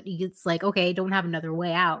 but he's like, okay, don't have another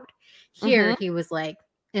way out. Here, he was like,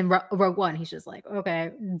 in Rogue One, he's just like,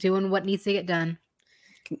 okay, doing what needs to get done.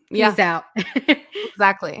 Peace out.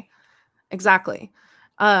 Exactly.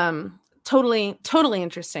 Totally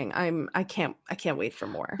interesting. I can't wait for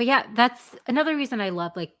more. But yeah, that's another reason I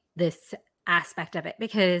love like this aspect of it,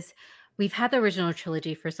 because we've had the original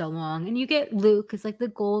trilogy for so long, and you get Luke as like the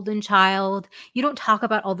golden child. You don't talk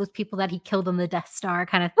about all those people that he killed on the Death Star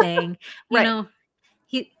kind of thing. Right. You know,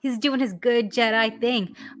 he's doing his good Jedi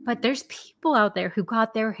thing, but there's people out there who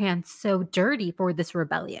got their hands so dirty for this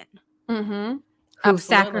rebellion. Who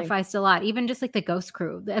sacrificed a lot, even just like the Ghost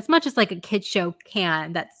Crew, as much as like a kid show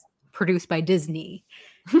that's produced by Disney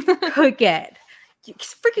could get.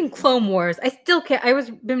 Freaking Clone Wars. I still can't.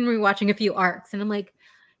 Been rewatching a few arcs, and I'm like,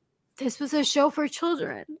 this was a show for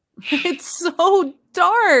children. It's so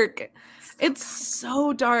dark. It's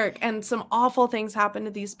so dark, and some awful things happen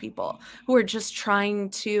to these people who are just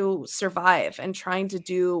trying to survive and trying to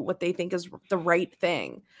do what they think is the right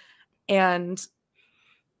thing, and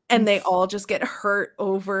they all just get hurt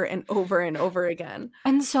over and over and over again.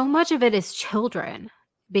 And so much of it is children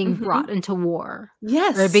being brought into war.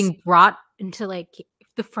 Yes. Or being brought into like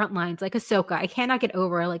the front lines, like Ahsoka. I cannot get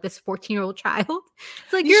over like this 14-year-old child.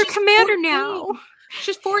 It's like, you're a commander 14. Now.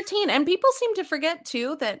 She's 14. And people seem to forget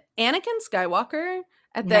too that Anakin Skywalker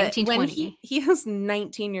at when he was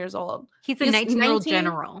 19 years old. He's a 19-year-old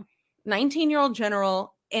general. 19-year-old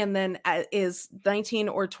general, and then is 19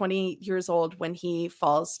 or 20 years old when he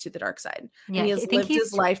falls to the dark side. Yeah, and he has lived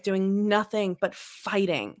his life doing nothing but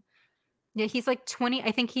fighting. Yeah, he's like 20.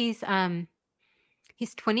 I think he's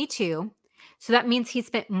 22. So that means he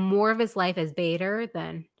spent more of his life as Vader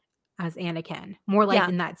than as Anakin. More life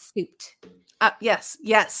in that suit. Yes.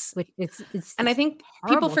 Which it's and I think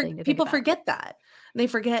people forget that. They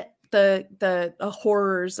forget the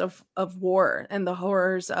horrors of war and the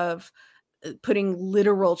horrors of putting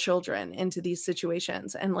literal children into these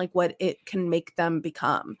situations, and like what it can make them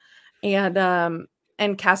become. And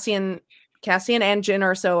Cassian and Jyn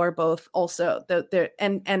Erso are both also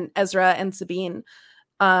and Ezra and Sabine,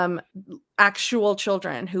 actual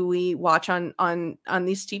children who we watch on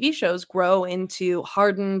these TV shows grow into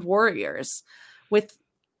hardened warriors with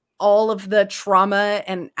all of the trauma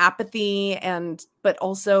and apathy but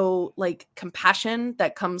also like compassion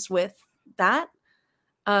that comes with that.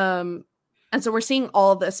 And so we're seeing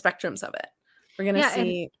all the spectrums of it. We're going to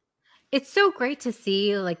see. It's so great to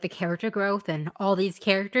see like the character growth and all these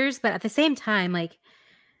characters, but at the same time, like,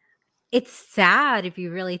 it's sad if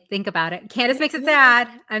you really think about it. Candace makes it sad.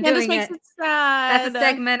 Candace makes it sad. That's a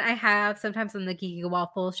segment I have sometimes on the Geeky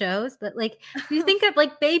Waffle shows. But like, you think of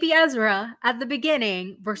like baby Ezra at the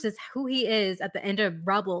beginning versus who he is at the end of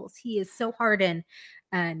Rebels. He is so hardened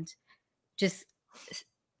and just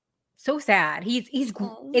so sad.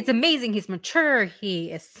 It's amazing. He's mature.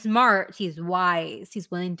 He is smart. He's wise.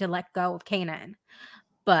 He's willing to let go of Kanan.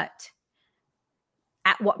 But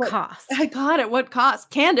at what cost? I got at what cost?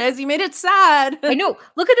 Candace, you made it sad. I know.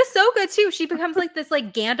 Look at Ahsoka too. She becomes like this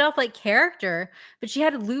like Gandalf like character, but she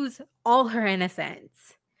had to lose all her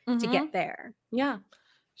innocence to get there. Yeah.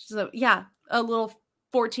 She's a little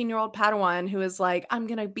 14-year-old Padawan who is like, I'm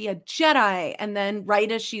gonna be a Jedi. And then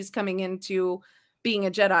right as she's coming into being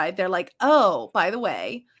a Jedi, they're like, oh, by the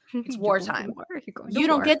way, it's wartime. You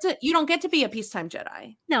don't get to be a peacetime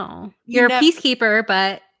Jedi. No. You're a peacekeeper,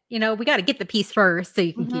 but we got to get the peace first so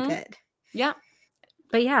you can keep it. Yeah.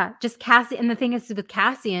 But yeah, just Cassian. And the thing is with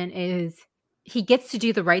Cassian is he gets to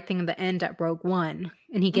do the right thing in the end at Rogue One.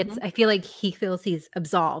 And he gets, I feel like he feels he's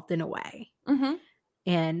absolved in a way.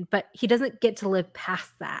 But he doesn't get to live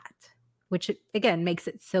past that, which again makes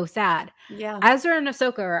it so sad. Yeah. Ezra and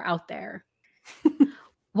Ahsoka are out there.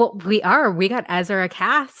 Well, we got Ezra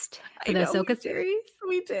cast for the Ahsoka series.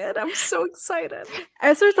 we did. I'm so excited.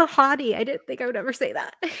 Ezra's a hottie. I didn't think I would ever say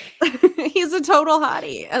that. He's a total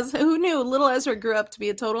hottie. As who knew? Little Ezra grew up to be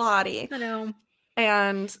a total hottie. I know.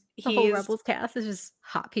 And the whole Rebels cast is just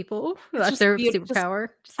hot people. That's just their superpower.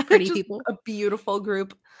 Just pretty people. A beautiful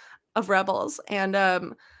group of rebels.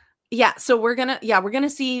 And yeah, so we're gonna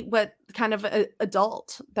see what kind of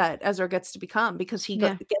adult that Ezra gets to become, because he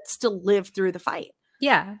gets to live through the fight.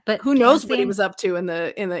 Yeah, but who knows what he was up to in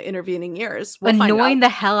the intervening years? We'll annoying the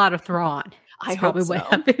hell out of Thrawn. I hope so. What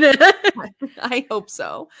happened. I hope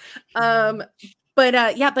so.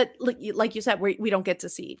 But yeah, but like you said, we don't get to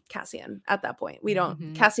see Cassian at that point. We don't.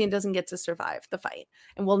 Mm-hmm. Cassian doesn't get to survive the fight,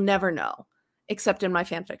 and we'll never know, except in my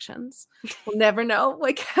fan fictions. We'll never know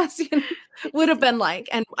what Cassian would have been like.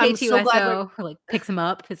 And I'm so glad like picks him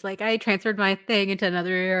up. It's like, I transferred my thing into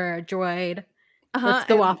another droid. Let's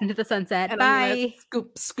go off into the sunset. Bye.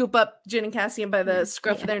 Scoop up Jyn and Cassian by the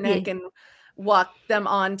scruff of their neck and walk them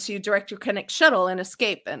on to Director Krennic's shuttle and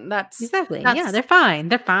escape. And that's exactly. Yeah, they're fine.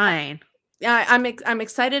 They're fine. Yeah, I'm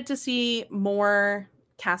excited to see more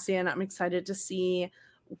Cassian. I'm excited to see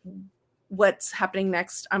what's happening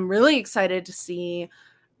next. I'm really excited to see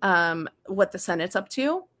what the Senate's up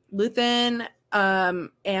to. Luthen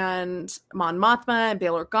and Mon Mothma and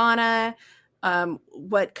Bail Organa.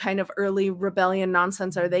 What kind of early rebellion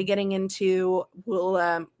nonsense are they getting into?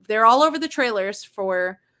 They're all over the trailers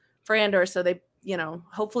for Andor, so they,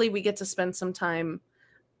 hopefully we get to spend some time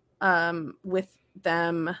with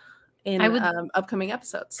them in upcoming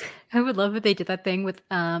episodes. I would love if they did that thing with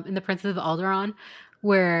in the Princess of Alderaan,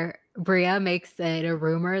 where Bria makes it a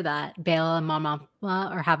rumor that Bail and Mon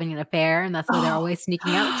Mothma are having an affair, and that's why they're always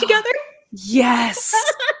sneaking out together. Yes.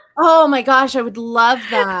 Oh my gosh, I would love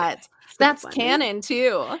that. That's canon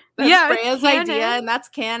too. That's Bria's idea, and that's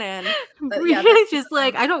canon. Bria's just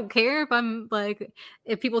like, I don't care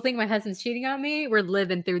if people think my husband's cheating on me, we're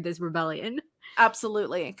living through this rebellion.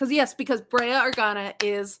 Absolutely. Because Bria Organa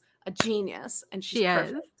is a genius, and she's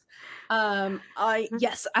perfect.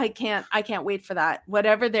 I can't wait for that.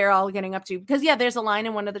 Whatever they're all getting up to. Because there's a line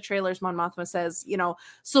in one of the trailers, Mon Mothma says,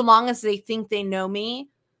 so long as they think they know me,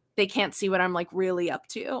 they can't see what I'm really up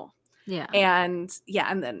to. Yeah. And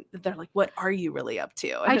then they're like, what are you really up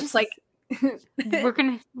to? And I just we're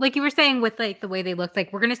gonna, like you were saying, with the way they look,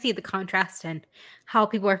 we're gonna see the contrast and how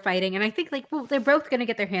people are fighting. And I think they're both gonna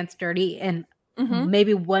get their hands dirty, and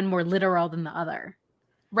maybe one more literal than the other.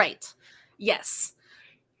 Right. Yes.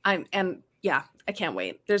 I can't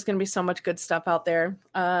wait. There's gonna be so much good stuff out there.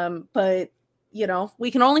 But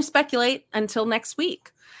we can only speculate until next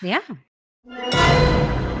week. Yeah.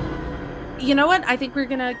 You know what? I think we're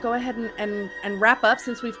gonna go ahead and wrap up,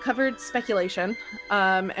 since we've covered speculation,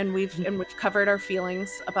 and we've covered our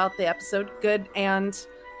feelings about the episode, good and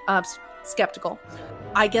skeptical.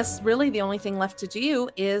 I guess really the only thing left to do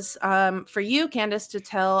is for you, Candace, to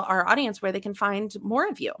tell our audience where they can find more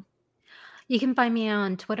of you. You can find me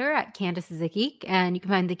on Twitter at Candace is a Geek, and you can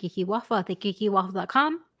find the Geeky Waffle at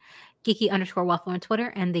thegeekywaffle.com. Geeky_waffle on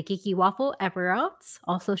Twitter, and the Geeky Waffle everywhere else,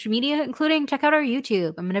 all social media, including check out our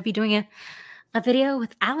YouTube. I'm going to be doing a video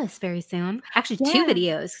with Alice very soon. Actually, 2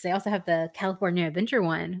 videos, because I also have the California Adventure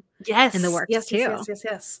one. Yes, in the works too.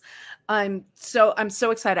 Yes. I'm so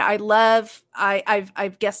excited.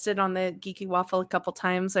 I've guested on the Geeky Waffle a couple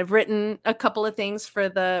times. I've written a couple of things for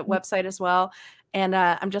the website as well. And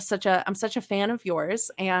I'm such a fan of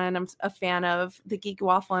yours, and I'm a fan of the Geeky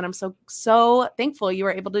Waffle, and I'm so thankful you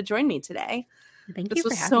were able to join me today. Thank you. This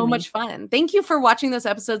was so much fun. Thank you for watching those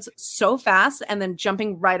episodes so fast and then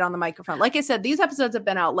jumping right on the microphone. Like I said, these episodes have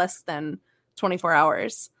been out less than 24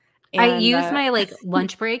 hours. And, I used my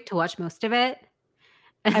lunch break to watch most of it.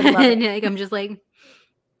 I love it.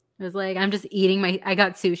 I'm just eating I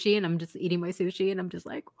got sushi, and I'm just eating my sushi, and I'm just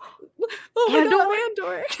like, oh my God,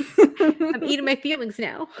 Andor. I'm eating my feelings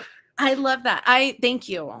now. I love that. Thank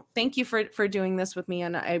you. Thank you for doing this with me.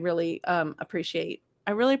 And I really appreciate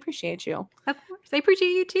you. Of course. I appreciate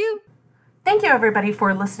you too. Thank you, everybody,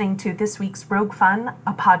 for listening to this week's Rogue Fun,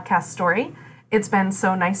 a podcast story. It's been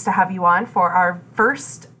so nice to have you on for our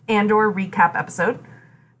first Andor recap episode.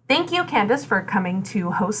 Thank you, Candace, for coming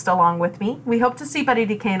to host along with me. We hope to see Buddy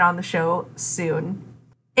Decane on the show soon.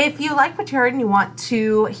 If you like what you heard and you want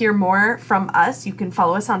to hear more from us, you can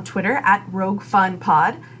follow us on Twitter at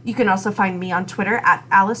RogueFunPod. You can also find me on Twitter at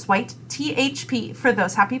AliceWhiteTHP for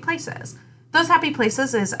Those Happy Places. Those Happy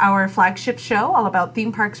Places is our flagship show all about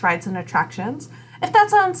theme parks, rides, and attractions. If that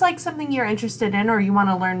sounds like something you're interested in, or you want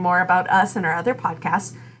to learn more about us and our other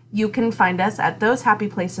podcasts, you can find us at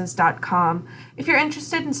thosehappyplaces.com. If you're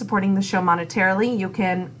interested in supporting the show monetarily, you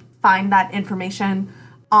can find that information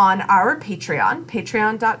on our Patreon.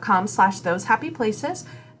 Patreon.com/thosehappyplaces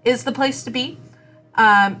is the place to be.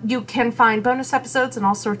 You can find bonus episodes and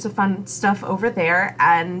all sorts of fun stuff over there.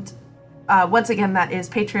 And once again, that is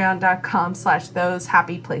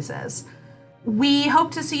patreon.com/thosehappyplaces. We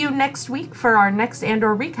hope to see you next week for our next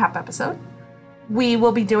Andor recap episode. We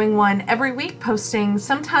will be doing one every week, posting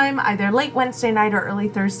sometime either late Wednesday night or early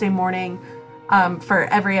Thursday morning for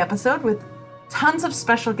every episode, with tons of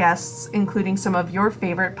special guests, including some of your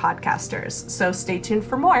favorite podcasters. So stay tuned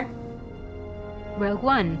for more. Rogue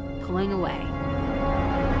One, pulling away.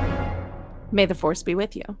 May the Force be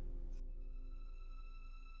with you.